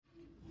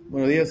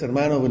Buenos días,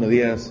 hermanos, buenos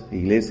días,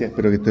 iglesia,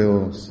 espero que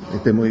todos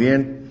estén muy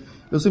bien.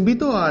 Los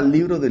invito al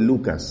libro de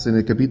Lucas, en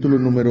el capítulo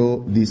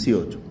número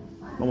 18.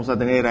 Vamos a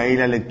tener ahí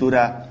la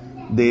lectura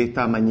de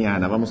esta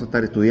mañana. Vamos a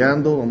estar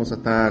estudiando, vamos a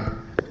estar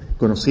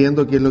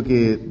conociendo qué es lo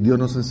que Dios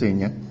nos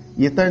enseña.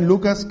 Y está en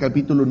Lucas,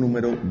 capítulo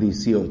número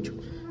 18.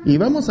 Y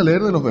vamos a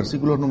leer de los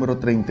versículos número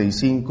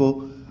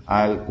 35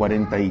 al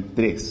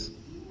 43.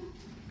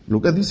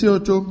 Lucas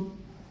 18,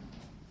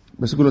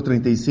 versículos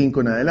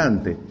 35 en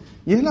adelante.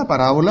 Y es la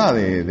parábola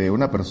de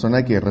una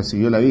persona que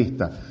recibió la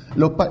vista.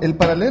 El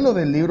paralelo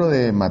del libro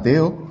de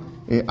Mateo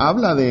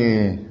habla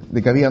de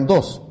que habían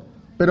dos,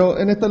 pero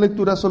en esta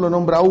lectura solo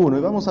nombra uno,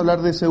 y vamos a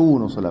hablar de ese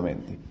uno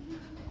solamente.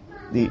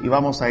 Y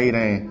vamos a ir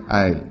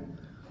a él.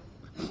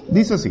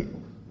 Dice así: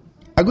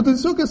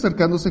 Aconteció que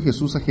acercándose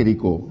Jesús a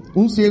Jericó,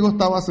 un ciego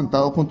estaba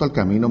sentado junto al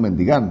camino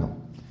mendigando.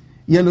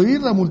 Y al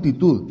oír la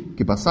multitud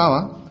que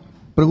pasaba,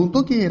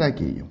 preguntó qué era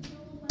aquello.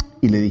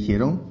 Y le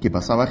dijeron que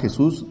pasaba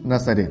Jesús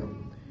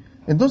Nazareno.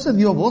 Entonces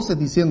dio voces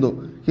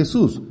diciendo: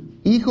 Jesús,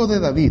 hijo de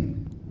David,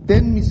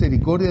 ten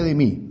misericordia de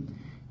mí.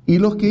 Y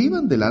los que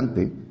iban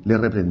delante le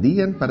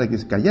reprendían para que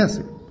se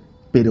callase.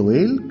 Pero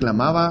él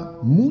clamaba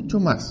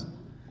mucho más: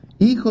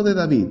 Hijo de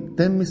David,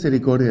 ten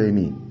misericordia de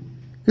mí.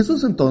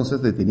 Jesús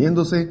entonces,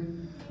 deteniéndose,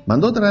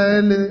 mandó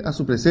traerle a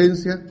su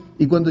presencia,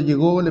 y cuando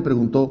llegó le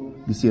preguntó,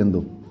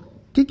 diciendo: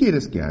 ¿Qué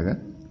quieres que haga?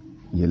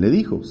 Y él le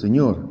dijo: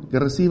 Señor, que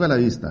reciba la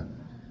vista.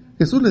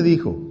 Jesús le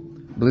dijo: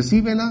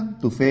 Recíbela,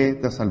 tu fe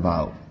te ha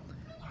salvado.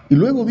 Y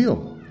luego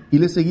vio, y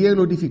le seguía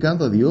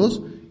glorificando a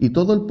Dios, y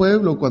todo el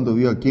pueblo, cuando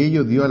vio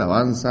aquello, dio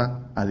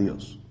alabanza a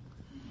Dios.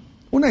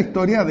 Una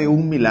historia de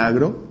un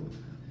milagro,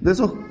 de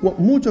esos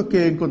muchos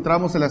que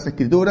encontramos en las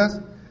Escrituras,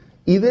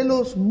 y de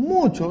los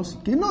muchos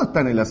que no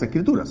están en las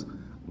Escrituras.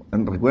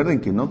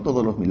 Recuerden que no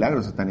todos los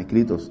milagros están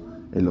escritos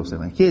en los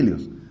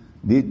Evangelios.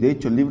 De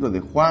hecho, el libro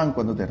de Juan,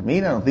 cuando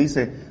termina, nos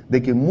dice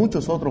de que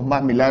muchos otros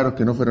más milagros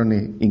que no fueron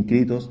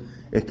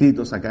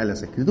escritos acá en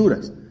las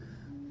Escrituras.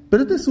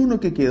 Pero este es uno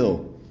que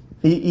quedó.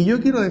 Y yo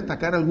quiero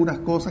destacar algunas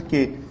cosas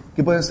que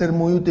pueden ser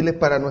muy útiles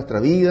para nuestra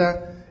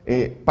vida,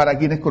 para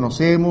quienes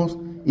conocemos,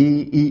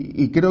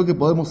 y creo que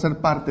podemos ser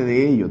parte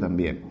de ello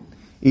también.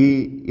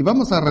 Y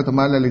vamos a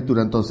retomar la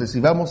lectura entonces, y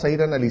vamos a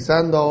ir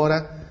analizando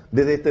ahora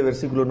desde este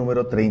versículo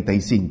número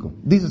 35.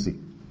 Dice así: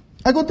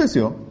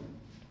 Aconteció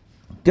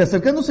que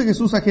acercándose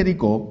Jesús a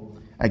Jericó,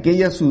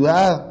 aquella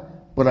ciudad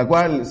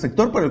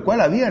sector por el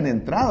cual habían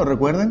entrado,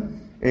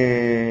 recuerden,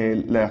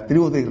 las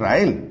tribus de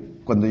Israel,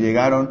 cuando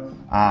llegaron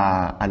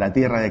a la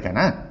tierra de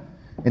Canaán.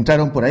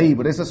 Entraron por ahí,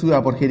 por esa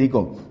ciudad, por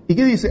Jericó. ¿Y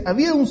qué dice?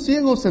 Había un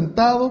ciego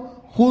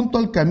sentado junto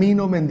al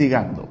camino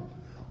mendigando.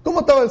 ¿Cómo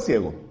estaba el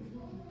ciego?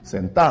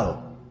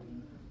 Sentado.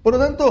 Por lo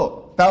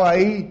tanto, estaba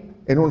ahí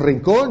en un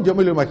rincón, yo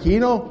me lo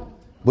imagino,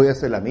 voy a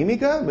hacer la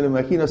mímica, me lo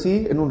imagino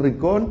así, en un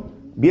rincón,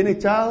 bien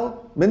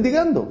echado,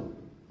 mendigando.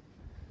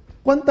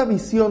 ¿Cuánta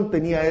visión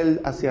tenía él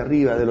hacia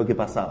arriba de lo que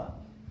pasaba?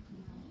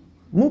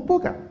 Muy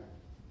poca.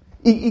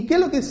 ¿Y qué es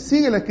lo que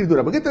sigue la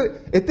Escritura? Porque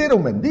este era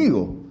un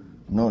mendigo,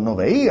 no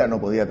veía, no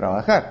podía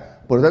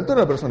trabajar. Por lo tanto,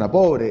 era una persona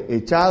pobre,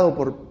 echado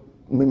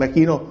me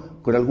imagino,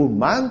 con algún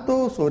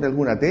manto, sobre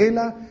alguna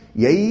tela,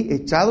 y ahí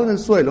echado en el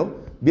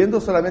suelo,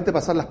 viendo solamente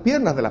pasar las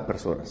piernas de las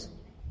personas.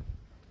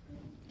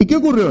 ¿Y qué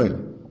ocurrió él?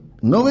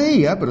 No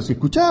veía, pero sí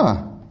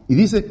escuchaba. Y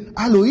dice,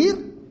 al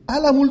oír a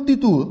la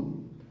multitud,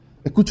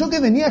 escuchó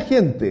que venía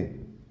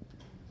gente.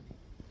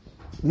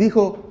 Y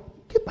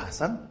dijo, ¿qué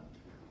pasa?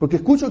 Porque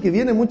escucho que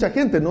viene mucha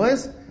gente, no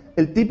es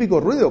el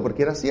típico ruido,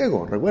 porque era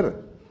ciego, recuerden.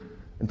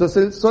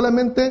 Entonces él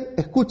solamente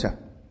escucha.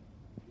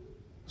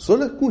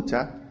 Solo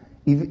escucha,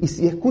 y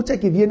si escucha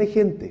que viene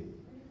gente.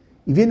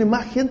 Y viene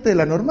más gente de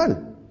la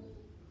normal.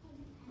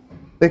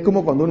 Es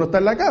como cuando uno está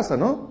en la casa,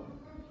 ¿no?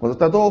 Cuando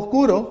está todo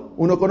oscuro,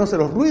 uno conoce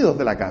los ruidos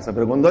de la casa,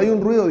 pero cuando hay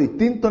un ruido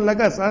distinto en la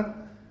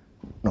casa,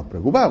 nos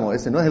preocupamos.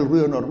 Ese no es el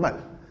ruido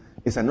normal.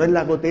 Esa no es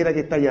la gotera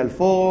que está allá al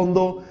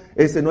fondo,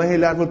 ese no es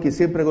el árbol que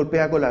siempre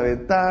golpea con la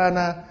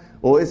ventana,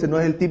 o ese no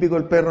es el típico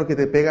el perro que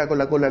te pega con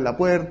la cola en la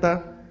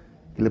puerta.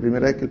 Que la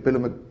primera vez que el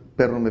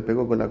perro me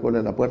pegó con la cola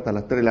en la puerta a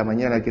las 3 de la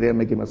mañana,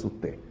 créanme que me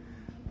asusté.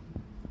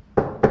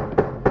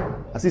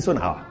 Así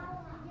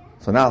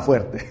sonaba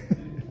fuerte.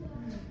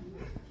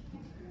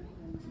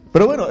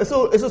 Pero bueno,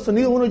 esos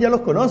sonidos uno ya los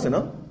conoce,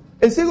 ¿no?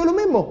 El ciego lo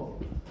mismo,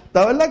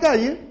 estaba en la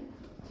calle,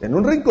 en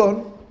un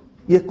rincón,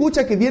 y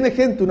escucha que viene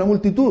gente, una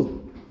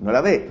multitud. No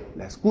la ve,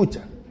 la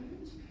escucha.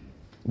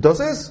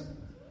 Entonces,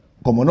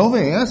 como no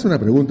ve, hace una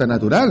pregunta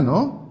natural,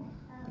 ¿no?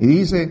 Y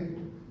dice,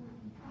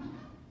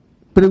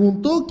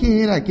 preguntó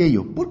qué era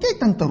aquello. ¿Por qué hay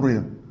tanto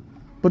ruido?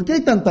 ¿Por qué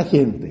hay tanta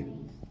gente?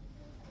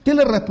 ¿Qué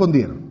le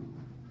respondieron?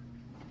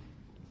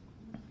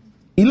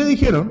 Y le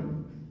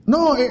dijeron,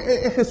 no,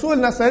 es Jesús el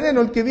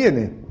Nazareno el que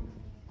viene.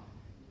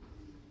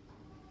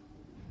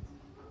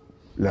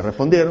 Le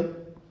respondieron,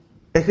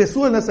 es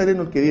Jesús el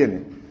Nazareno el que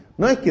viene.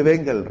 No es que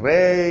venga el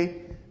rey,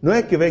 no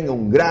es que venga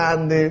un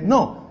grande,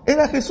 no,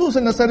 era Jesús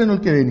el Nazareno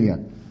el que venía.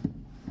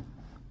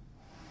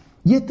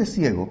 Y este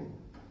ciego,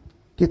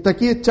 que está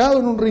aquí echado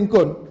en un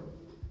rincón,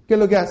 ¿qué es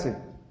lo que hace?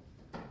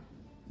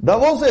 Da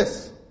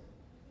voces,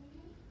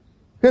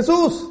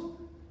 Jesús,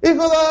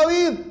 hijo de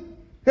David,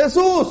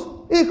 Jesús,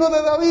 hijo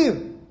de David.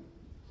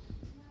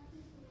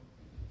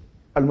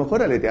 A lo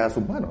mejor aleteaba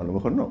sus manos, a lo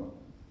mejor no.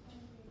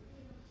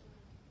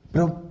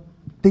 Pero,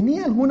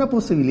 ¿tenía alguna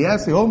posibilidad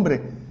ese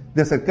hombre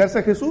de acercarse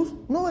a Jesús?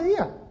 No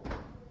veía.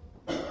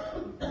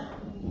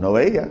 No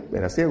veía,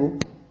 era ciego.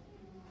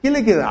 ¿Qué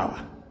le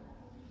quedaba?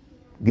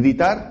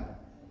 Gritar,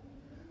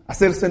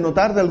 hacerse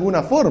notar de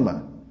alguna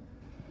forma.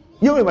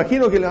 Yo me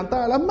imagino que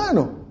levantaba las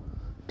manos,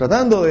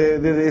 tratando de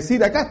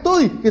decir, acá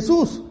estoy,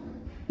 Jesús,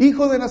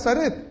 hijo de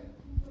Nazaret,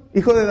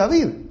 hijo de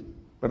David,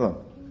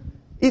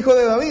 hijo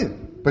de David.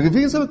 Porque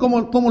fíjense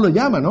cómo lo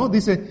llama, ¿no?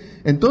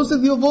 Dice,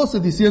 entonces dio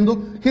voces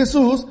diciendo,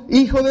 Jesús,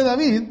 hijo de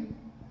David,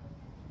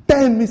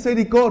 ten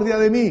misericordia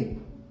de mí.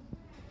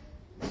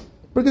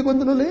 Porque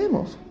cuando lo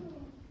leemos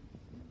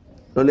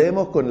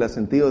con el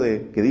sentido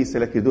de que dice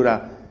la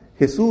Escritura,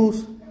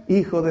 Jesús,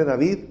 hijo de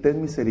David,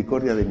 ten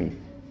misericordia de mí.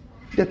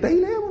 Y hasta ahí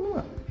leemos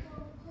nomás.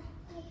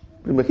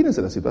 Pero imagínense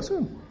la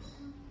situación.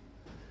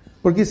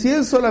 Porque si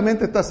él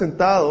solamente está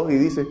sentado y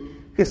dice,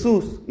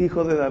 Jesús,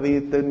 hijo de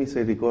David, ten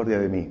misericordia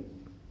de mí,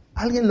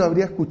 ¿alguien lo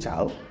habría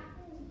escuchado?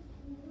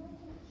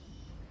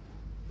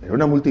 Era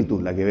una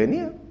multitud la que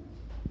venía.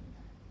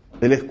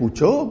 Él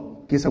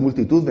escuchó que esa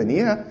multitud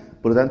venía,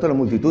 por lo tanto la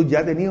multitud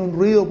ya tenía un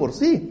ruido por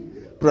sí.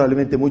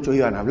 Probablemente muchos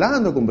iban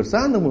hablando,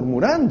 conversando,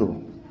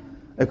 murmurando.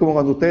 Es como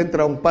cuando usted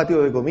entra a un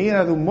patio de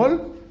comida de un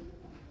mall,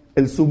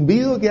 el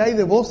zumbido que hay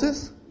de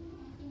voces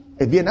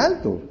es bien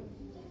alto,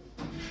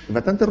 es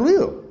bastante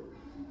ruido.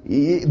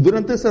 Y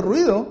durante ese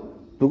ruido,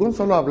 tú con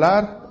solo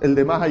hablar, el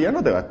de más allá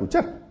no te va a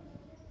escuchar.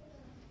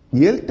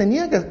 Y él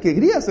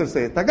quería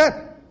hacerse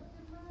destacar.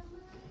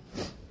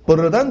 Por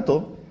lo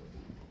tanto,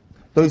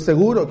 estoy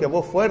seguro que a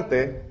voz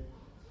fuerte,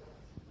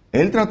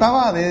 él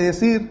trataba de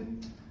decir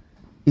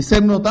y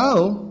ser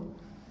notado,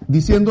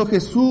 diciendo,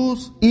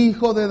 Jesús,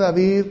 hijo de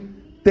David,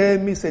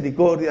 ten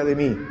misericordia de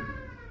mí.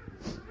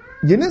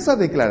 Y en esa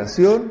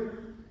declaración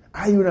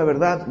hay una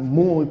verdad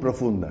muy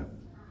profunda.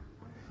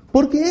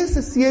 Porque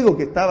ese ciego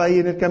que estaba ahí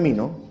en el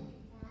camino,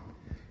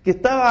 que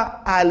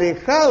estaba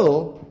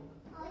alejado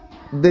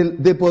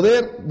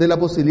de la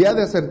posibilidad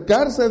de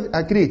acercarse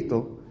a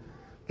Cristo,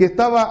 que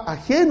estaba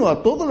ajeno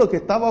a todo lo que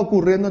estaba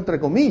ocurriendo entre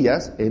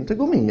comillas,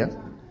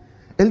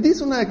 él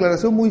dice una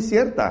declaración muy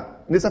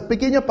cierta, en esas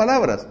pequeñas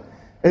palabras.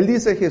 Él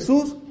dice,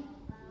 Jesús,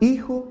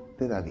 hijo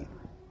de David.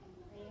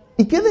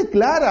 ¿Y qué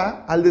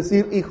declara al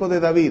decir hijo de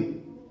David?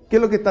 ¿Qué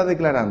es lo que está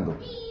declarando?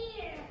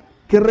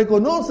 Que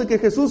reconoce que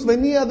Jesús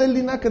venía del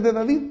linaje de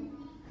David,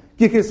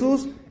 que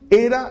Jesús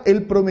era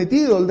el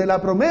prometido, el de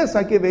la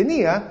promesa que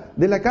venía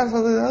de la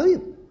casa de David.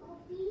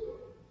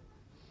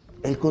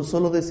 Él con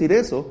solo decir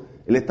eso,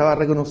 él estaba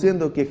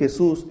reconociendo que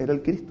Jesús era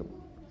el Cristo,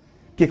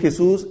 que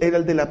Jesús era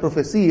el de la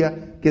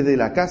profecía, que de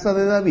la casa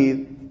de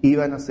David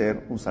iba a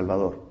nacer un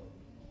Salvador.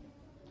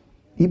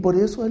 Y por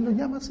eso él lo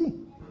llama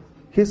así,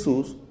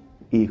 Jesús,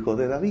 hijo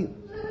de David.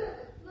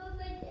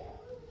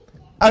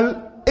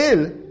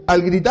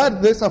 Al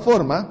gritar de esa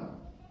forma,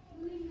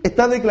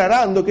 está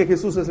declarando que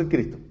Jesús es el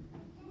Cristo.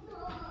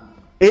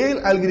 Él,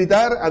 al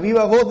gritar a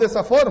viva voz de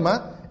esa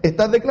forma,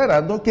 está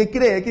declarando que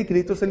cree que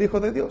Cristo es el Hijo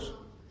de Dios.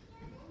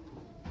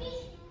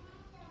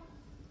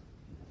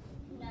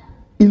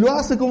 Y lo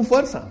hace con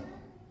fuerza.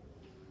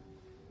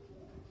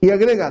 Y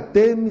agrega,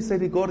 ten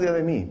misericordia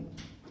de mí.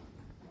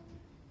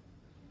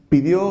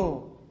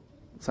 ¿Pidió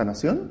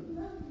sanación?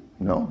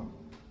 No.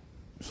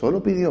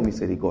 Solo pidió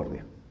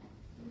misericordia.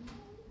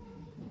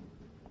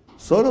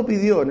 Solo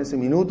pidió en ese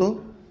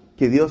minuto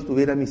que Dios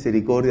tuviera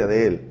misericordia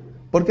de él.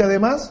 Porque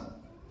además,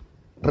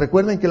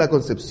 recuerden que la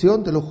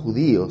concepción de los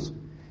judíos,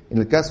 en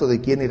el caso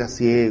de quien era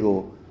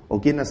ciego, o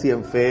quien nacía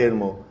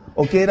enfermo,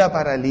 o que era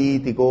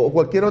paralítico, o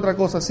cualquier otra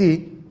cosa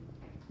así,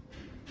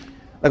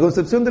 la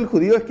concepción del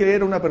judío es que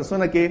era una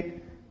persona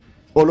que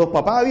o los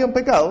papás habían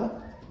pecado,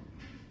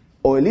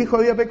 o el hijo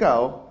había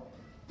pecado,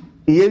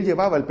 y él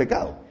llevaba el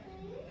pecado.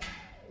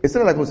 Esa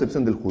era la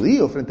concepción del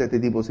judío frente a este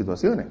tipo de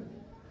situaciones.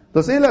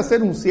 Entonces él, al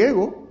ser un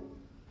ciego,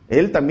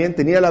 él también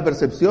tenía la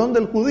percepción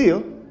del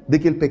judío de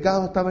que el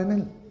pecado estaba en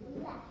él.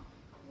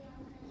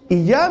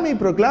 Y llama y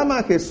proclama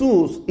a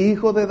Jesús,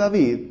 hijo de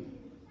David,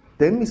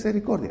 ten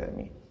misericordia de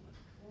mí.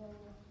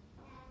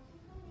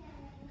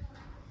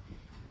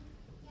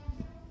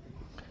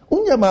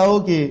 Un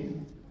llamado que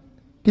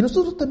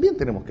nosotros también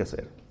tenemos que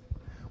hacer.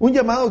 Un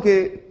llamado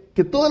que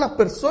todas las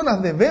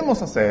personas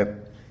debemos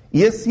hacer,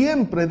 y es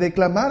siempre de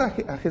clamar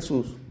a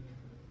Jesús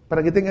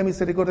para que tenga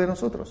misericordia de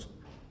nosotros.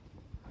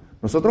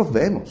 Nosotros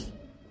vemos,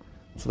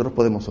 nosotros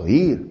podemos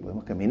oír,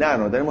 podemos caminar,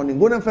 no tenemos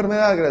ninguna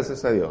enfermedad,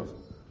 gracias a Dios.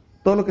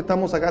 Todos los que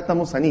estamos acá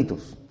estamos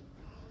sanitos.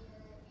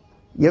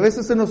 Y a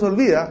veces se nos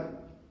olvida,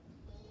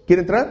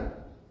 ¿quiere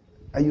entrar?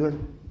 Ayúdenme.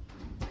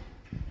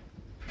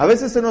 A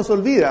veces se nos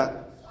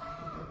olvida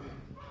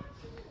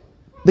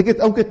de que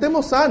aunque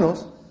estemos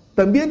sanos,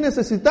 también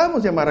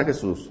necesitamos llamar a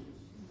Jesús,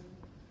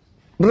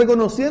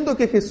 reconociendo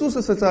que Jesús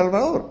es el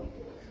Salvador.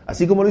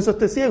 Así como lo hizo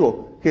este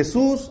ciego,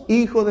 Jesús,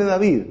 hijo de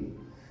David.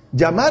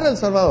 Llamar al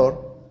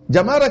Salvador,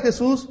 llamar a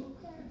Jesús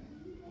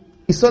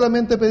y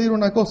solamente pedir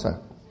una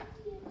cosa: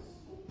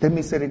 ten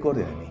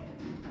misericordia de mí.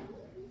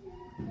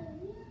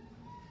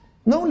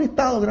 No un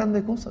listado de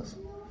grandes cosas,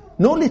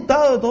 no un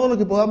listado de todo lo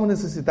que podamos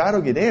necesitar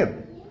o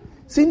querer,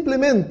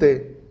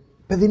 simplemente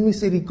pedir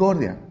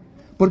misericordia,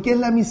 porque es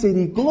la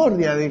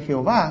misericordia de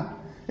Jehová,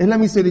 es la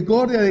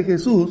misericordia de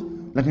Jesús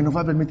la que nos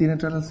va a permitir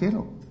entrar al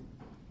cielo.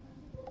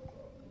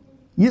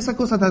 Y esa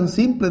cosa tan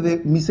simple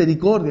de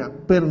misericordia,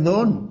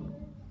 perdón,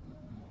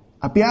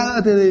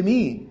 apiádate de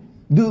mí,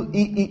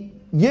 y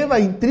lleva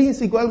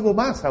intrínseco algo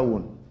más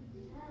aún.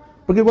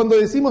 Porque cuando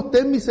decimos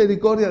ten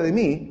misericordia de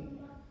mí,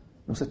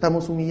 nos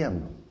estamos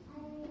humillando.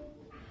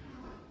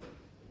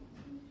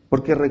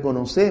 Porque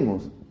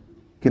reconocemos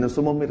que no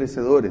somos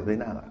merecedores de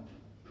nada.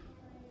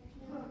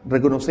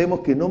 Reconocemos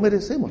que no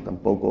merecemos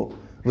tampoco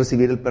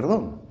recibir el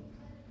perdón.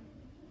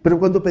 Pero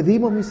cuando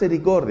pedimos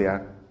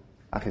misericordia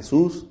a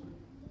Jesús,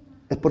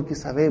 es porque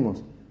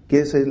sabemos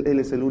que Él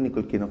es el único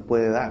el que nos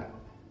puede dar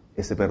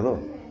ese perdón.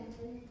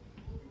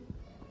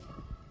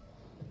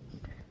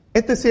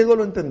 Este ciego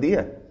lo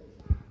entendía.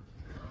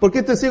 Porque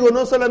este ciego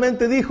no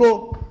solamente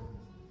dijo,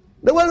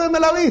 devuélveme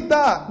la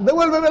vista,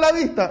 devuélveme la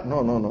vista.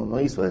 No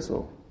hizo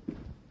eso.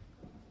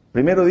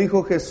 Primero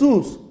dijo,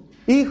 Jesús,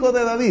 hijo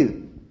de David,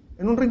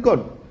 en un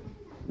rincón.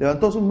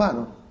 Levantó sus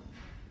manos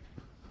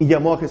y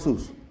llamó a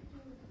Jesús.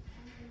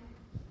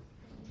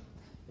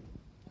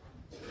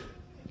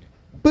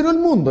 Pero el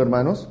mundo,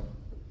 hermanos,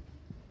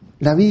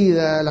 la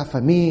vida, la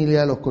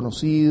familia, los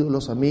conocidos,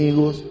 los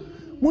amigos,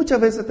 muchas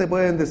veces te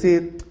pueden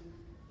decir,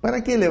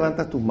 ¿para qué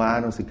levantas tus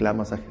manos y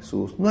clamas a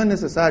Jesús? No es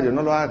necesario,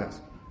 no lo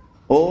hagas.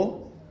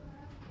 O,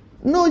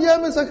 no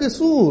llames a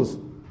Jesús.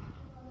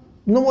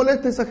 No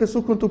molestes a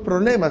Jesús con tus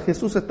problemas.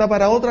 Jesús está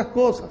para otras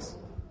cosas.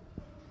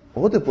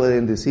 O te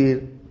pueden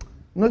decir,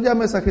 no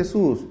llames a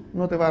Jesús,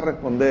 no te va a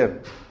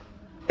responder.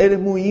 Eres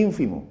muy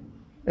ínfimo,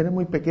 eres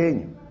muy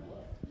pequeño.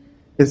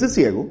 Ese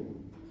ciego,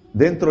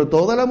 dentro de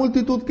toda la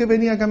multitud que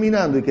venía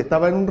caminando y que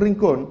estaba en un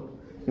rincón,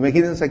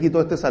 imagínense aquí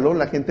todo este salón,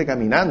 la gente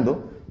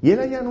caminando, y él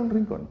allá en un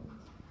rincón,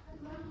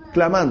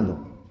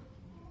 clamando.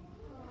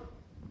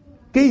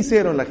 ¿Qué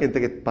hicieron la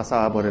gente que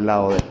pasaba por el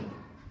lado de él?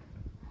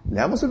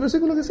 Leamos el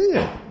versículo que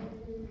sigue.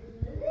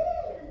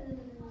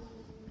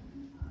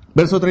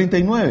 Verso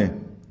 39.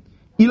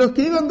 Y los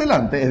que iban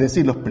delante, es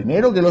decir, los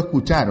primeros que lo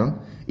escucharon,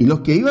 y los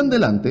que iban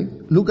delante,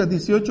 Lucas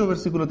 18,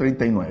 versículo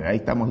 39, ahí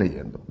estamos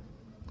leyendo.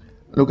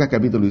 Lucas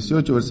capítulo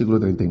 18, versículo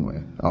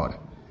 39. Ahora.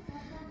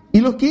 Y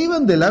los que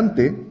iban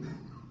delante,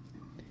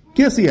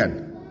 ¿qué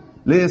hacían?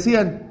 Le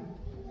decían,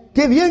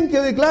 qué bien que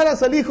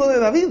declaras al Hijo de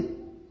David.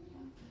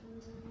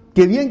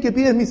 Qué bien que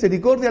pides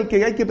misericordia al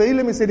que hay que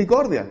pedirle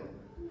misericordia.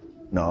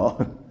 No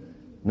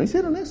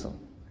hicieron eso.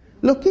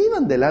 Los que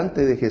iban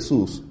delante de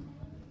Jesús,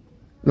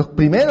 los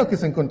primeros que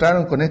se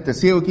encontraron con este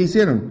ciego, ¿qué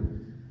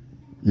hicieron?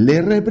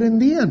 Le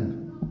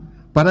reprendían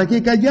para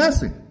que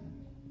callase.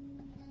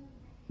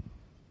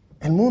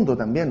 El mundo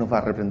también nos va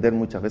a reprender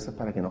muchas veces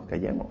para que nos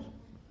callemos.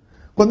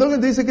 Cuando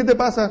alguien te dice, ¿qué te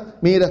pasa?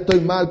 Mira,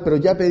 estoy mal, pero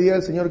ya pedí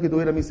al Señor que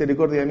tuviera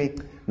misericordia de mí.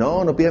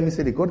 No pidas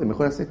misericordia,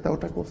 mejor haz esta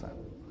otra cosa.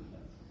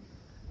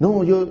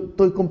 No, yo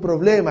estoy con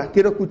problemas,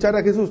 quiero escuchar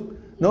a Jesús.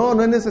 No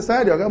es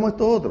necesario, hagamos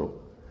esto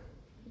otro.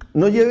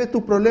 No lleves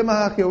tus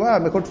problemas a Jehová,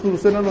 mejor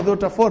solucionarlos de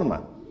otra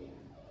forma.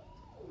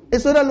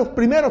 Esos eran los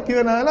primeros que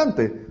iban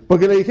adelante,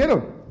 porque le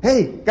dijeron,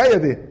 hey,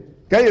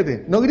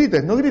 cállate, no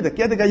grites,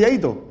 quédate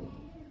calladito.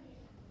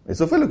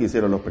 Eso fue lo que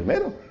hicieron los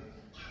primeros.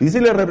 Y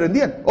dice, le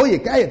reprendían, oye,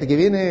 cállate, que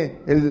viene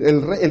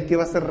el rey, el que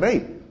va a ser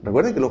rey.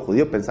 Recuerden que los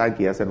judíos pensaban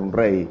que iba a ser un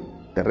rey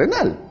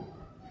terrenal.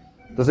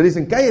 Entonces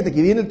dicen, cállate,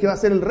 que viene el que va a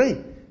ser el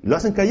rey. Y lo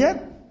hacen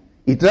callar,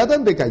 y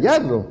tratan de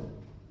callarlo.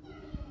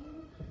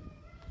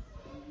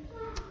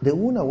 De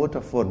una u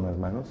otra forma,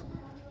 hermanos,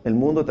 el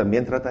mundo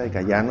también trata de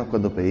callarnos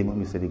cuando pedimos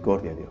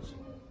misericordia a Dios.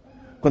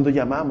 Cuando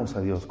llamamos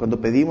a Dios,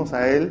 cuando pedimos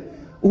a Él,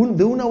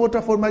 de una u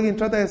otra forma alguien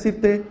trata de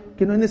decirte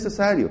que no es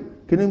necesario,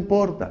 que no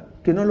importa,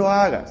 que no lo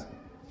hagas,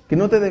 que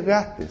no te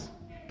desgastes,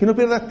 que no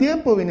pierdas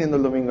tiempo viniendo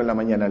el domingo en la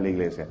mañana a la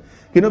iglesia,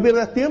 que no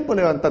pierdas tiempo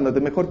levantándote,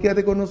 mejor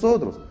quédate con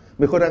nosotros,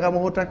 mejor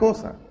hagamos otra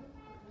cosa.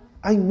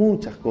 Hay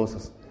muchas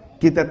cosas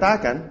que te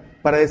atacan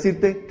para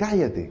decirte,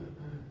 cállate,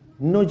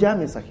 no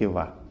llames a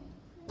Jehová.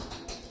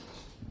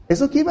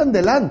 Esos que iban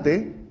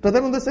delante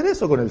trataron de hacer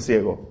eso con el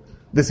ciego,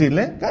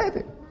 decirle,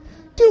 cállate.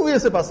 ¿Qué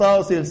hubiese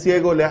pasado si el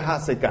ciego le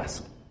hace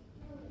caso?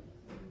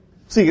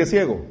 Sigue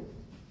ciego.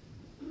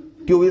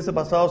 ¿Qué hubiese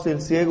pasado si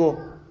el ciego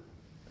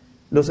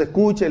los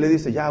escucha y le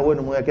dice, ya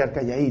bueno, me voy a quedar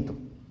calladito?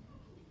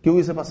 ¿Qué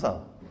hubiese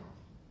pasado?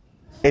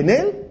 En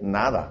él,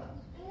 nada.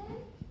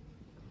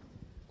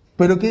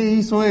 ¿Pero qué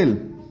hizo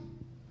él?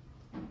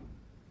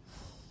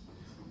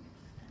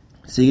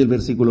 Sigue el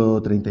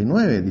versículo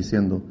 39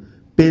 diciendo,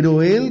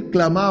 pero él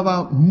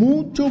clamaba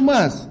mucho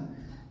más,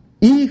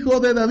 Hijo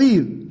de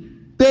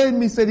David, ten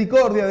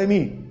misericordia de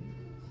mí.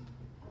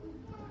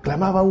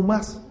 Clamaba aún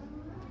más.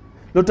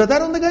 Lo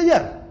trataron de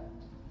callar.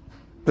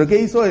 ¿Pero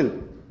qué hizo él?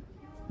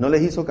 No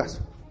les hizo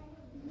caso.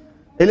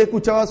 Él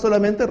escuchaba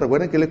solamente,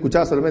 recuerden que él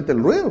escuchaba solamente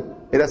el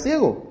ruido, era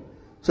ciego.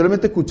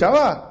 Solamente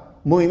escuchaba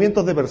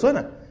movimientos de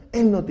personas.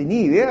 Él no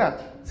tenía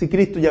idea si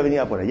Cristo ya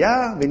venía por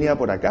allá, venía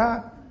por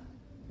acá.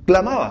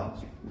 Clamaba,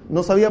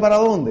 no sabía para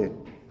dónde,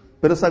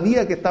 pero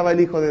sabía que estaba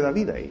el hijo de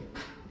David ahí.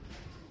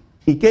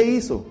 ¿Y qué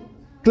hizo?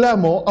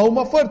 Clamó aún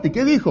más fuerte. ¿Y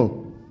qué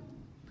dijo?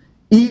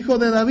 Hijo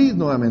de David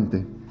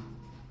nuevamente,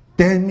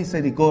 ten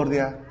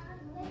misericordia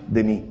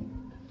de mí.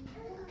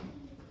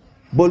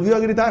 Volvió a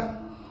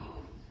gritar.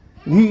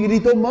 Y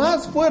gritó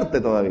más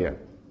fuerte todavía,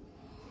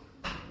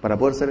 para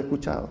poder ser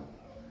escuchado.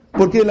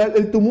 Porque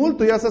el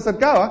tumulto ya se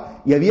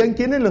acercaba y habían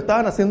quienes lo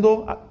estaban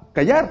haciendo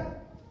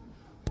callar.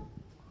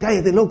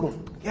 Cállate, loco.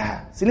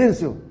 Ya,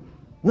 silencio.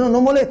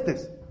 No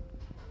molestes.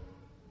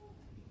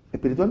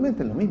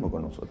 Espiritualmente es lo mismo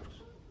con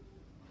nosotros.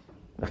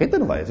 La gente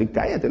nos va a decir,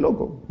 cállate,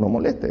 loco, no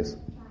molestes.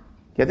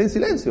 Quédate en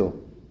silencio.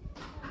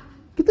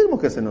 ¿Qué tenemos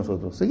que hacer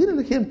nosotros? Seguir el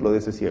ejemplo de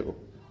ese ciego.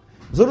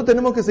 Nosotros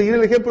tenemos que seguir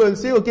el ejemplo del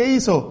ciego. ¿Qué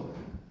hizo?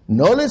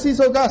 No les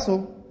hizo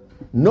caso,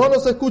 no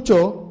los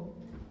escuchó,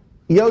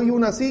 y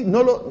aún así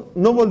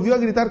no volvió a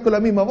gritar con la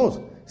misma voz,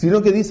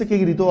 sino que dice que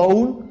gritó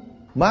aún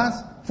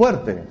más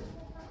fuerte.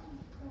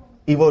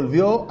 Y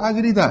volvió a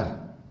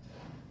gritar,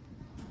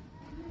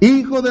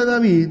 Hijo de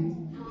David,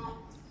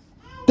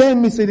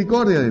 ten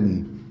misericordia de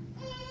mí.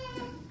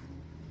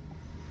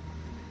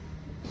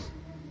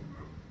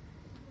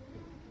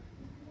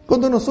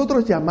 Cuando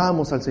nosotros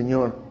llamamos al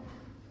Señor,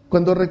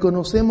 cuando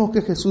reconocemos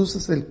que Jesús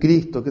es el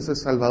Cristo, que es el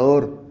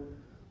Salvador,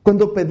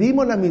 cuando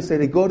pedimos la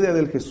misericordia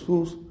del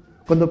Jesús,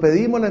 cuando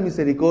pedimos la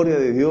misericordia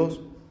de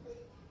Dios,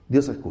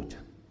 Dios escucha.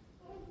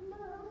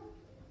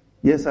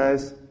 Y esa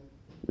es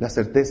la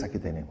certeza que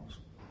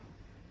tenemos.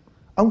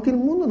 Aunque el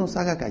mundo nos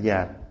haga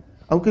callar,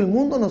 aunque el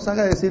mundo nos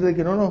haga decir de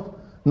que no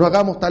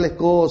hagamos tales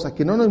cosas,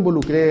 que no nos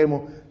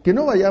involucremos, que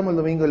no vayamos el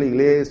domingo a la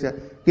iglesia,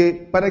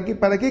 que ¿para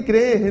qué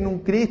crees en un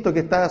Cristo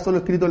que está solo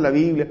escrito en la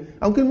Biblia?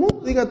 Aunque el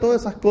mundo diga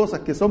todas esas cosas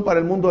que son para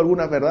el mundo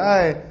algunas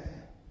verdades,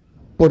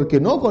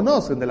 porque no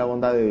conocen de la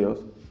bondad de Dios,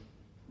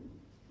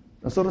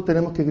 nosotros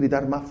tenemos que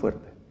gritar más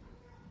fuerte.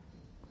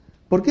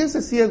 ¿Por qué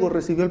ese ciego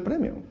recibió el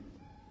premio?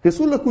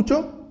 Jesús lo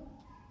escuchó.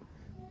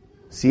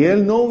 Si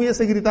él no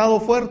hubiese gritado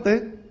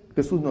fuerte,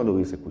 Jesús no lo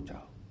hubiese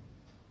escuchado.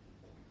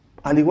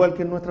 Al igual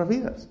que en nuestras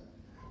vidas.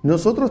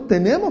 Nosotros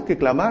tenemos que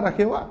clamar a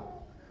Jehová.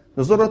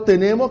 Nosotros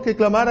tenemos que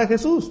clamar a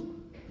Jesús.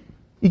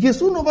 Y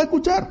Jesús nos va a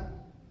escuchar.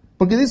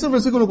 Porque dice el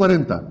versículo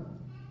 40.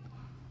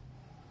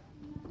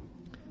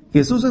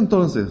 Jesús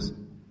entonces,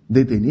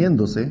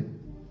 deteniéndose,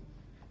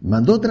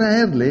 mandó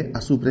traerle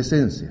a su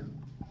presencia.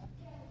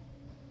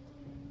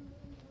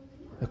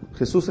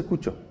 Jesús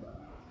escuchó.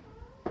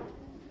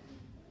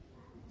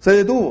 Se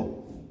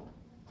detuvo.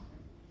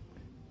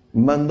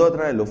 Mandó a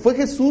traerlo. ¿Fue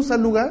Jesús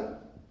al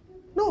lugar?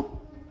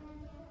 No.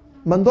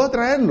 Mandó a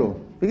traerlo.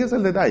 Fíjense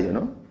el detalle,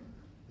 ¿no?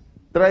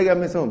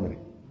 Tráiganme ese hombre.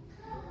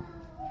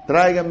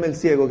 Tráiganme el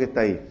ciego que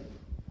está ahí.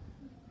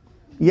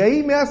 Y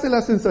ahí me hace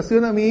la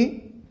sensación a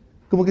mí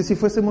como que si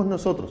fuésemos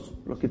nosotros,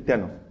 los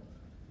cristianos.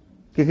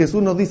 Que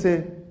Jesús nos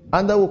dice,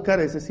 anda a buscar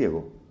a ese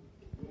ciego.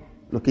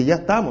 Los que ya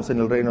estamos en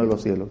el reino de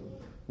los cielos.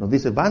 Nos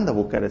dice, anda a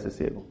buscar a ese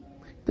ciego.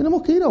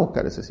 Tenemos que ir a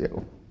buscar a ese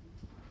ciego.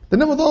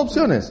 Tenemos dos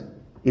opciones.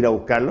 Ir a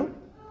buscarlo,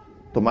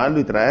 tomarlo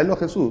y traerlo a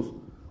Jesús,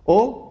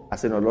 o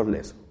hacernos los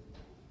lesos.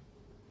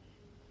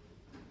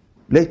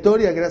 La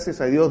historia, gracias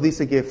a Dios,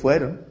 dice que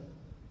fueron,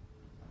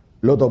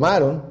 lo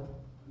tomaron,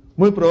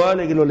 muy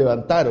probable que lo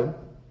levantaron,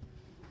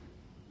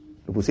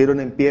 lo pusieron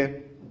en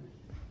pie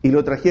y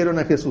lo trajeron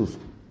a Jesús.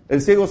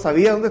 ¿El ciego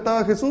sabía dónde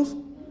estaba Jesús?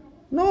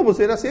 No,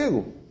 pues era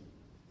ciego.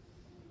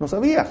 No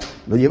sabía.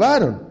 Lo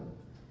llevaron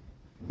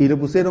y lo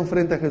pusieron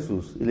frente a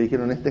Jesús y le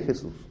dijeron, este es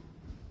Jesús.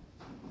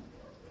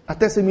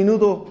 Hasta ese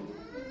minuto,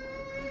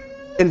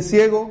 el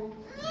ciego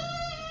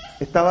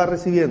estaba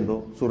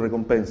recibiendo su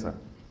recompensa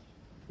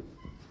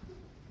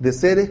de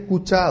ser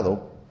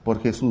escuchado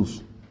por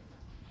Jesús.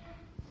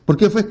 ¿Por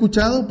qué fue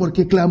escuchado?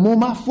 Porque clamó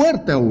más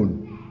fuerte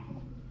aún.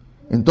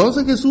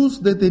 Entonces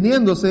Jesús,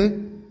 deteniéndose,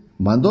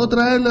 mandó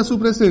traerle a su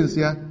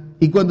presencia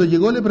y cuando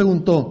llegó le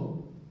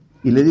preguntó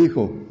y le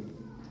dijo,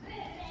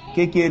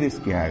 ¿qué quieres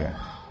que haga?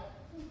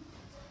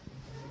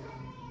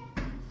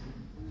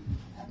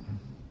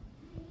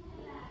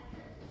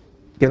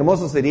 Qué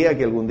hermoso sería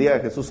que algún día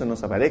Jesús se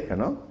nos aparezca,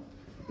 ¿no?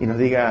 Y nos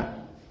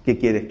diga, ¿qué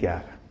quieres que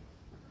haga?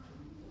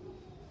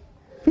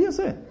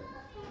 Fíjense,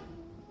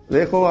 le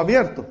dejo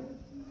abierto.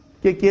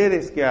 ¿Qué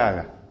quieres que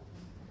haga?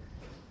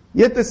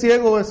 Y este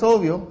ciego es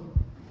obvio.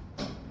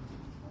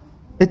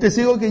 Este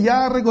ciego que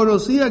ya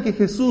reconocía que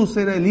Jesús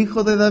era el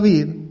hijo de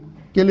David,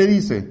 ¿qué le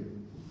dice?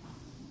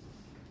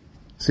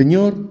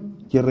 Señor,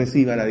 que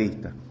reciba la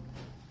vista.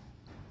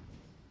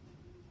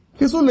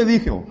 Jesús le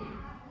dijo,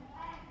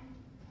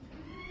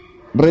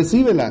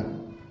 recíbela.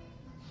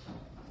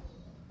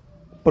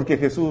 ¿Porque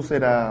Jesús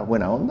era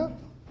buena onda?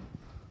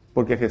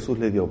 ¿Porque Jesús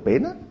le dio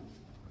pena?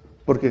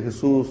 ¿Porque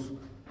Jesús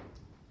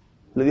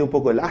le dio un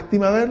poco de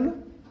lástima verlo?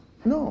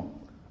 No.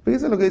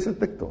 Fíjense lo que dice el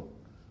texto.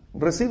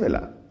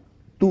 Recíbela.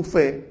 Tu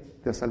fe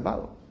te ha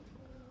salvado.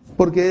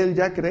 Porque él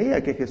ya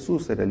creía que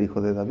Jesús era el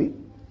hijo de David.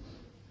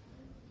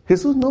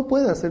 Jesús no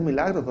puede hacer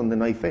milagros donde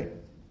no hay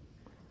fe.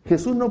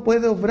 Jesús no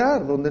puede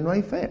obrar donde no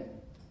hay fe.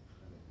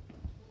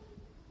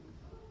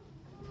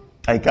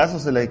 Hay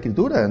casos en la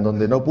Escritura en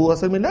donde no pudo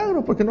hacer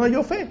milagros porque no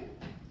halló fe.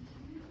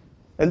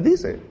 Él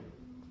dice,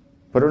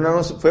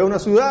 pero fue a una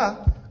ciudad,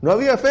 no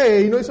había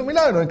fe y no hizo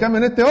milagros. En cambio,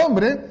 en este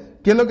hombre,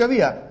 ¿qué es lo que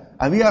había?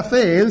 Había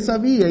fe, él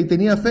sabía y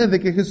tenía fe de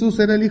que Jesús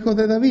era el Hijo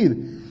de David.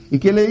 ¿Y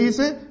qué le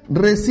dice?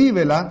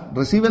 Recibe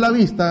la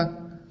vista,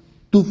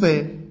 tu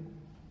fe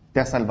te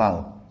ha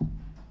salvado.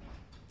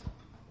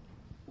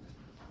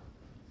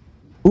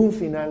 Un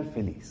final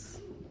feliz.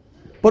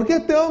 Porque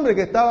este hombre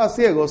que estaba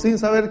ciego, sin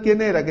saber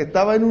quién era, que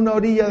estaba en una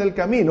orilla del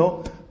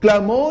camino,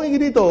 clamó y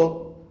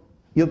gritó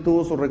y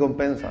obtuvo su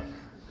recompensa.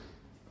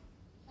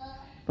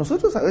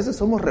 Nosotros a veces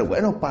somos re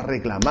buenos para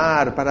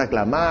reclamar, para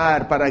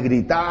clamar, para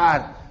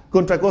gritar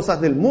contra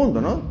cosas del mundo,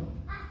 ¿no?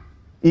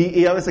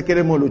 Y a veces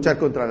queremos luchar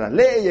contra las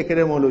leyes,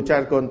 queremos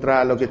luchar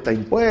contra lo que está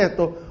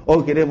impuesto,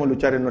 o queremos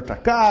luchar en nuestras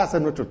casas,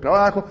 en nuestros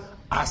trabajos,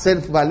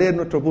 hacer valer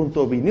nuestro punto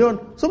de opinión.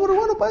 Somos re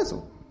buenos para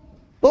eso.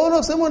 Todos lo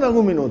hacemos en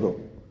algún minuto.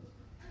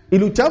 Y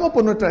luchamos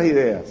por nuestras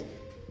ideas.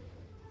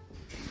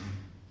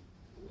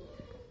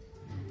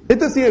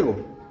 Este ciego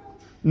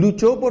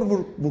luchó por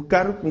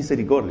buscar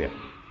misericordia.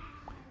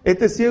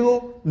 Este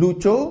ciego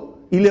luchó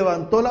y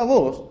levantó la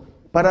voz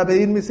para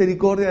pedir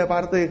misericordia de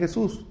parte de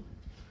Jesús.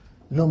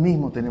 Lo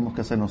mismo tenemos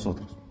que hacer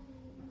nosotros.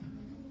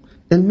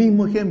 El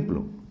mismo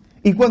ejemplo.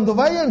 Y cuando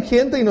vayan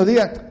gente y nos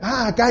digan,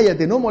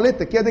 cállate, no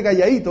molestes, quédate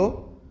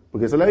calladito,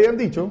 porque eso le habían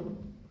dicho,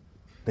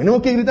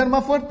 tenemos que gritar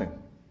más fuerte.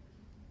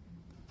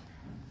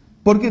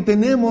 Porque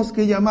tenemos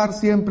que llamar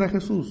siempre a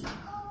Jesús.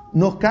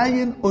 Nos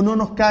callen o no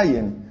nos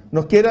callen,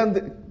 nos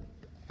quieran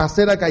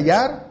hacer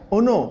acallar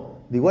o no.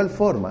 De igual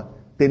forma,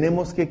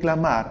 tenemos que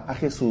clamar a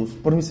Jesús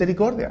por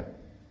misericordia.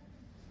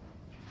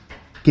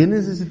 ¿Qué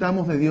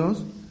necesitamos de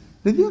Dios?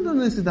 De Dios no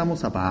necesitamos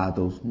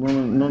zapatos,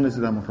 no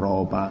necesitamos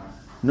ropa,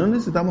 no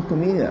necesitamos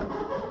comida.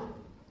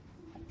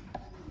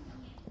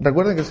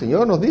 Recuerden que el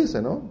Señor nos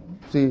dice, ¿no?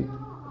 Si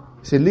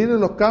el líder de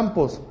los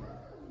campos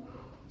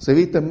se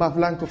visten más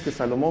blancos que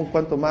Salomón,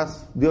 ¿cuánto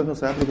más Dios no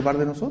se va a preocupar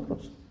de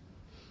nosotros?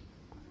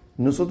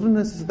 Nosotros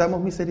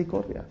necesitamos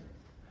misericordia.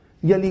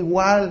 Y al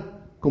igual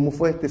como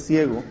fue este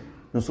ciego,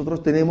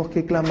 nosotros tenemos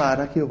que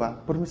clamar a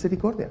Jehová por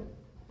misericordia.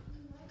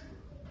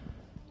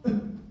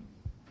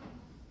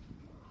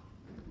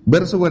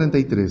 Verso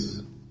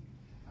 43.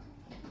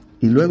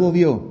 Y luego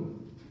vio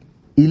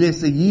y le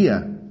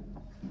seguía,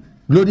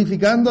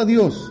 glorificando a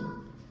Dios.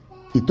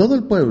 Y todo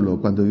el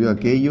pueblo, cuando vio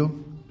aquello,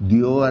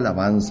 dio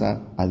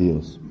alabanza a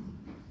Dios.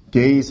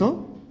 ¿Qué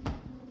hizo?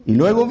 Y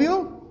luego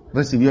vio,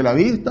 recibió la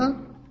vista,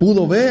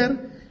 pudo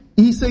ver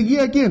y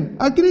seguía ¿a quién?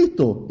 A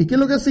Cristo. ¿Y qué es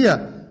lo que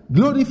hacía?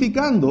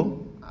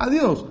 Glorificando a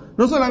Dios.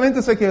 No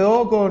solamente se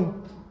quedó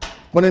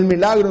con el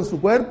milagro en su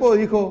cuerpo y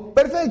dijo,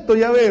 perfecto,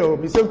 ya veo,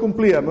 misión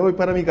cumplida, me voy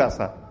para mi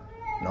casa.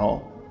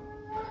 No.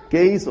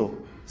 ¿Qué hizo?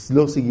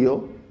 Lo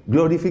siguió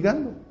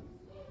glorificando.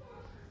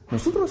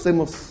 Nosotros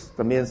hemos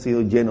también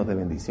sido llenos de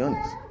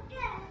bendiciones.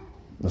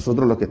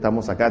 Nosotros los que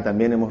estamos acá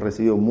también hemos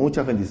recibido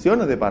muchas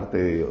bendiciones de parte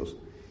de Dios.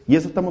 Y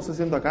eso estamos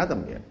haciendo acá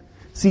también.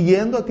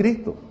 Siguiendo a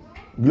Cristo,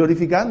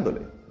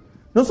 glorificándole.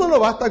 No solo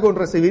basta con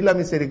recibir la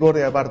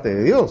misericordia de parte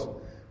de Dios,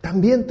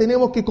 también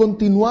tenemos que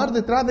continuar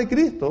detrás de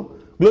Cristo,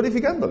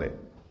 glorificándole.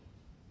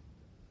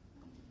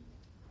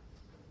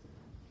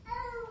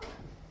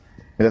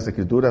 En las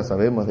Escrituras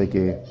sabemos de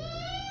que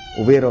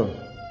se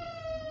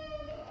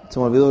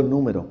me olvidó el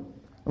número,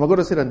 no me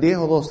acuerdo si eran 10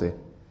 o 12,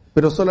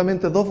 pero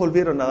solamente 2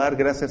 volvieron a dar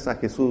gracias a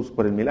Jesús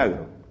por el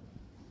milagro.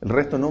 El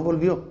resto no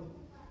volvió.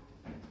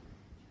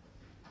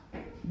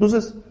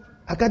 Entonces,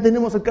 acá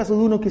tenemos el caso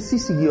de uno que sí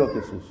siguió a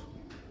Jesús.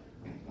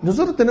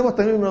 Nosotros tenemos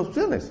también unas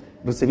opciones.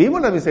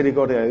 Recibimos la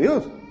misericordia de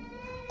Dios.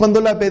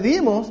 Cuando la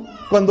pedimos,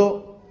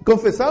 cuando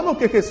confesamos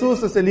que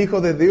Jesús es el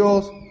Hijo de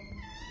Dios,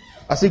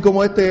 así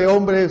como este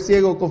hombre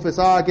ciego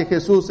confesaba que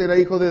Jesús era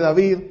hijo de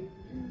David,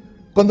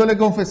 cuando le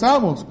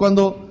confesamos,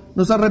 cuando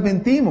nos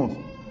arrepentimos,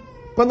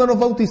 cuando nos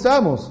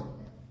bautizamos,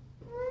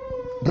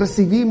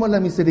 recibimos la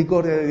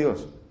misericordia de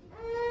Dios.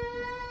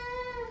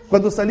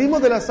 Cuando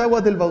salimos de las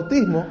aguas del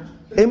bautismo,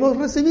 hemos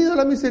recibido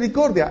la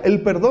misericordia,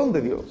 el perdón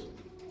de Dios.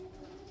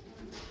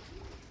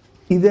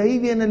 Y de ahí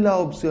vienen las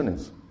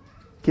opciones.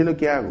 ¿Qué es lo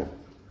que hago?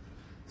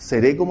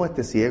 ¿Seré como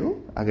este ciego,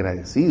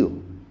 agradecido,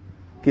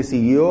 que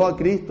siguió a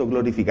Cristo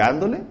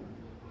glorificándole?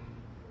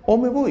 ¿O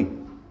me voy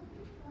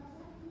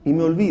y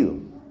me olvido?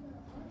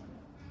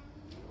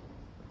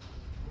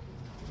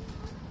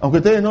 Aunque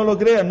ustedes no lo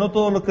crean, no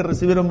todos los que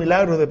recibieron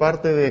milagros de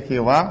parte de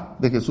Jehová,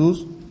 de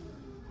Jesús,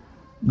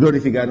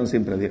 glorificaron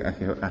siempre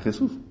a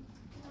Jesús.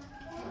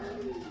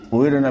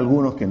 Hubieron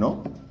algunos que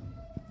no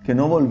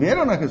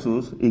volvieron a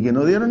Jesús y que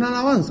no dieron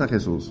alabanza a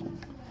Jesús.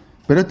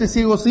 Pero este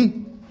ciego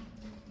sí.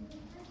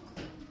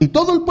 Y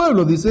todo el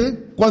pueblo,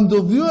 dice,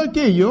 cuando vio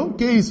aquello,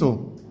 ¿qué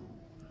hizo?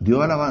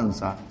 Dio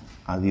alabanza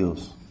a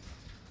Dios.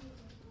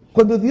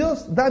 Cuando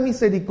Dios da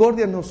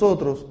misericordia a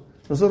nosotros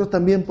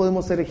también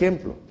podemos ser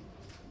ejemplo.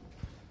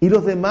 Y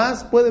los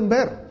demás pueden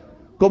ver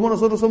cómo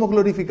nosotros somos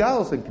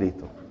glorificados en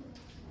Cristo.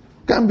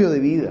 Cambio de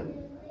vida,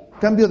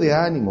 cambio de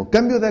ánimo,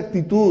 cambio de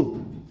actitud.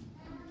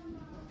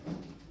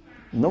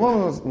 No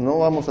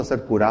vamos a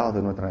ser curados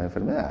de nuestras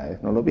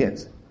enfermedades, no lo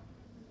piensen,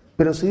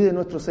 pero sí de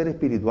nuestro ser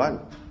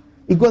espiritual.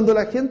 Y cuando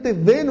la gente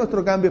ve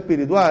nuestro cambio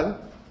espiritual,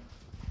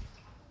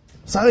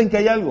 saben que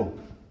hay algo.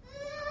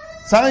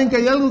 Saben que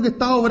hay algo que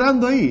está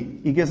obrando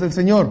ahí y que es el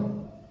Señor.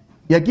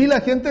 Y aquí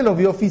la gente lo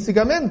vio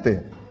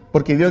físicamente,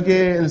 porque vio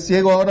que el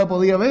ciego ahora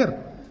podía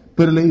ver.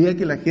 Pero la idea es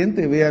que la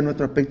gente vea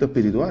nuestro aspecto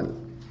espiritual.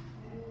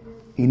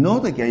 Y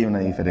note que hay una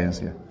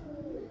diferencia.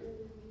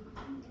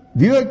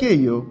 Vio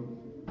aquello,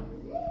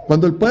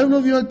 cuando el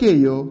pueblo vio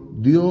aquello,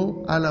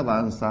 dio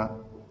alabanza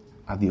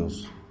a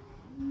Dios.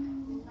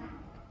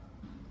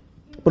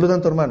 Por lo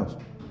tanto, hermanos,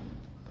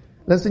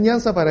 la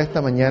enseñanza para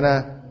esta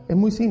mañana es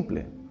muy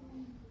simple.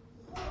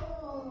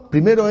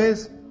 Primero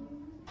es,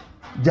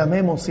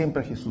 llamemos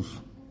siempre a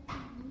Jesús.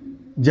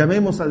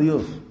 Llamemos a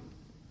Dios.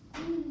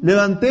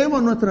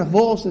 Levantemos nuestras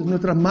voces,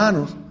 nuestras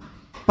manos,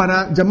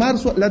 para llamar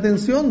la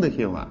atención de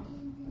Jehová.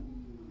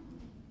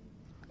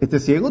 Este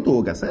ciego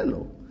tuvo que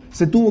hacerlo.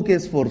 Se tuvo que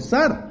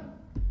esforzar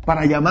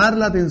para llamar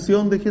la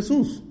atención de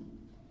Jesús.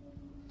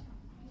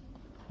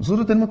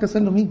 Nosotros tenemos que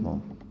hacer lo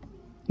mismo.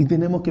 Y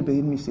tenemos que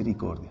pedir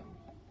misericordia.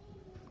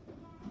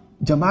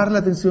 Llamar la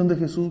atención de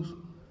Jesús.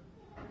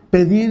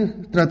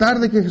 Tratar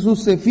de que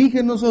Jesús se fije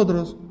en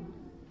nosotros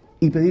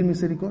y pedir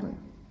misericordia.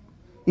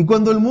 Y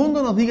cuando el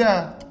mundo nos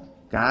diga,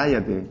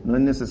 cállate, no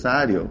es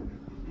necesario,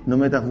 no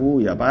metas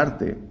bulla,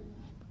 aparte,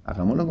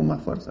 hagámoslo con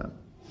más fuerza.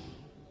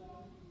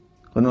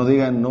 Cuando nos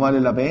digan, no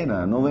vale la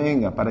pena, no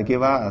vengas, ¿para qué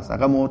vas?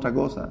 Hagamos otra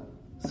cosa.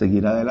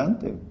 Seguir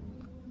adelante.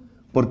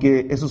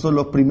 Porque esos son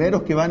los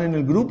primeros que van en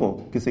el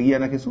grupo que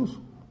seguían a Jesús.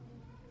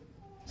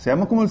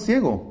 Seamos como el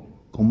ciego,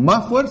 con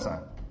más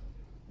fuerza.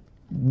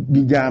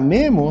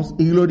 Llamemos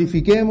y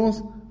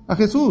glorifiquemos a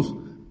Jesús.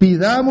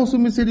 Pidamos su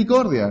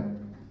misericordia.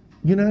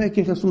 Y una vez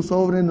que Jesús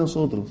obre en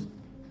nosotros,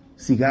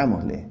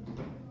 sigámosle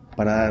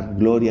para dar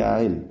gloria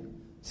a Él.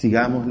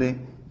 Sigámosle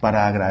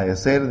para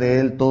agradecer de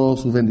Él todas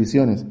sus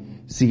bendiciones.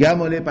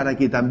 Sigámosle para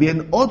que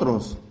también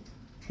otros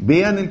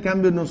vean el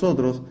cambio en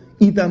nosotros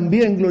y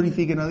también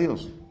glorifiquen a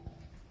Dios.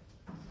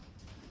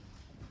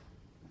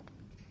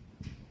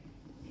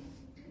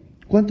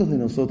 ¿Cuántos de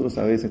nosotros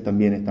a veces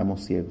también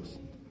estamos ciegos?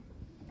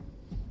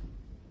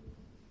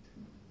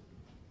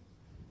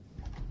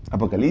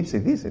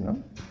 Apocalipsis dice, ¿no?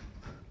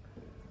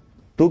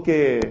 Tú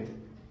que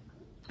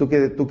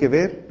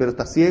ves, pero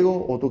estás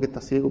ciego, o tú que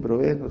estás ciego, pero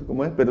ves, no sé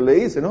cómo es, pero le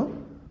dice, ¿no?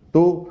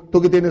 Tú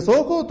que tienes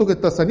ojos, tú que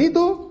estás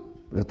sanito,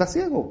 pero estás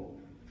ciego.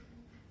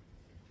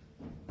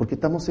 Porque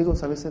estamos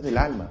ciegos a veces del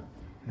alma,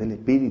 del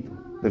espíritu,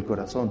 del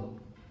corazón.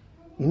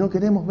 Y no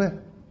queremos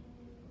ver.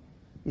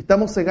 Y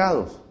estamos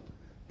cegados.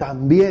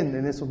 También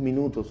en esos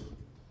minutos,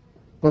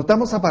 cuando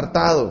estamos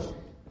apartados,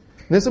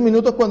 en esos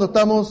minutos cuando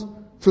estamos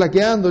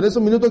flaqueando, en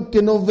esos minutos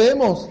que no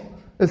vemos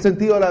el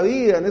sentido de la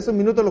vida, en esos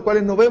minutos en los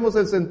cuales no vemos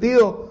el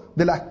sentido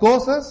de las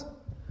cosas,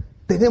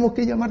 tenemos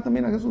que llamar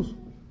también a Jesús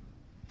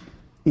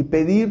y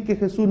pedir que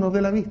Jesús nos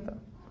dé la vista,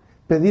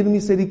 pedir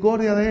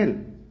misericordia de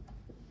Él.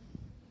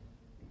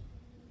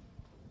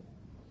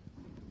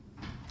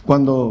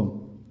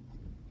 Cuando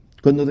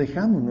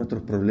dejamos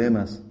nuestros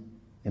problemas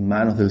en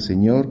manos del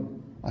Señor,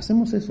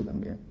 hacemos eso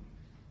también.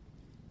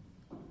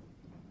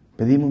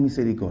 Pedimos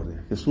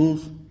misericordia.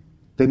 Jesús,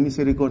 ten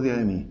misericordia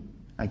de mí.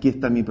 Aquí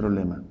está mi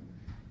problema.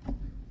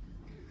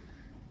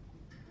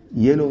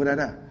 Y Él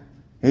obrará.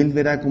 Él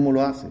verá cómo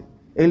lo hace.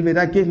 Él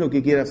verá qué es lo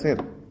que quiere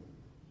hacer.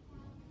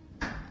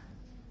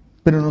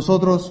 Pero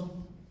nosotros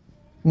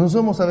no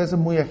somos a veces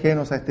muy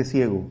ajenos a este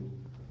ciego.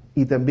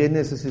 Y también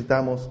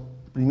necesitamos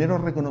primero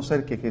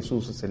reconocer que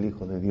Jesús es el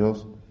Hijo de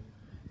Dios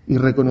y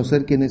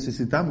reconocer que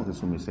necesitamos de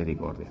su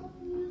misericordia.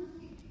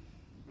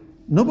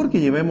 No porque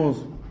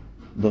llevemos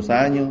 2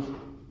 años,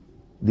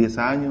 10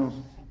 años,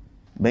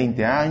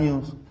 20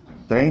 años,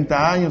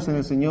 30 años en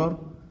el Señor,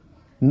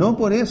 no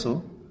por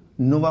eso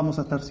no vamos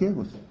a estar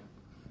ciegos.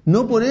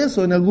 No por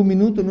eso en algún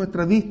minuto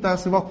nuestra vista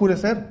se va a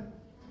oscurecer.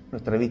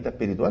 Nuestra vista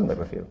espiritual me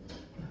refiero.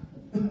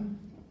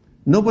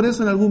 No por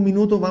eso en algún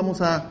minuto vamos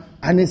a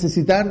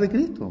necesitar de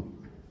Cristo.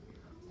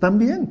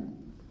 También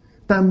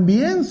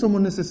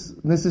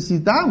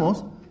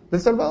necesitamos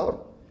del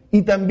Salvador.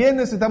 Y también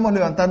necesitamos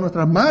levantar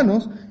nuestras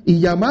manos y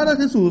llamar a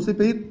Jesús y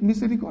pedir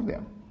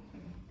misericordia.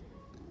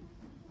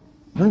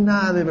 No hay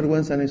nada de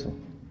vergüenza en eso.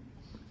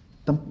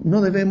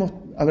 No debemos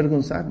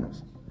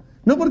avergonzarnos.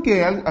 No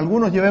porque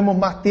algunos llevemos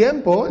más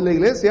tiempo en la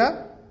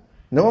iglesia,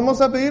 ¿no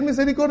vamos a pedir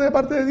misericordia de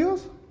parte de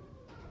Dios?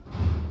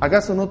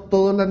 ¿Acaso no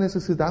todos la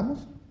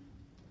necesitamos?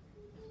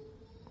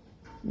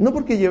 No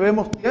porque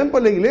llevemos tiempo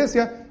en la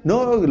iglesia,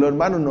 no, los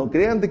hermanos no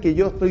crean de que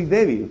yo estoy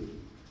débil.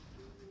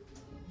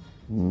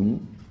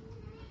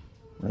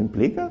 ¿No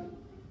implica?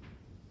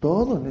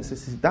 Todos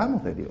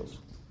necesitamos de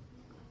Dios.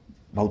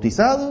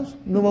 Bautizados,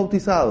 no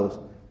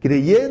bautizados,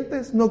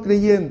 creyentes, no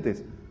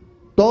creyentes,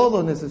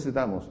 todos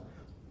necesitamos.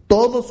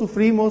 Todos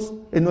sufrimos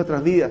en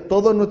nuestras vidas,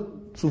 todos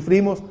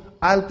sufrimos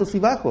altos y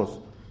bajos,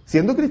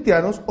 siendo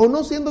cristianos o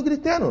no siendo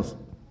cristianos.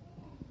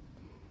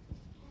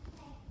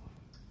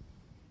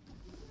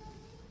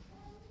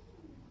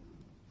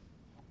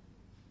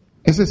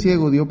 Ese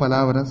ciego dio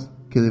palabras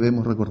que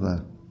debemos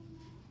recordar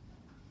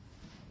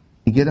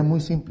y que eran muy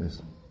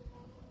simples.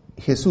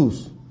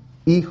 Jesús,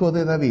 Hijo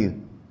de David,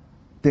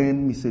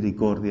 ten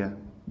misericordia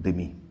de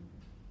mí.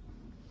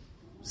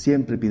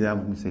 Siempre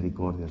pidamos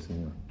misericordia al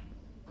Señor.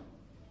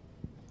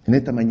 En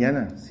esta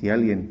mañana, si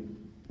alguien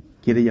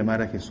quiere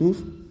llamar a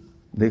Jesús,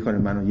 dejo al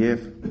hermano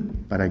Jeff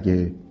para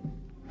que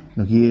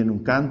nos guíe en un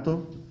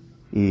canto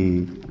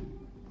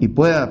y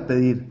pueda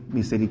pedir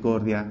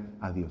misericordia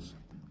a Dios.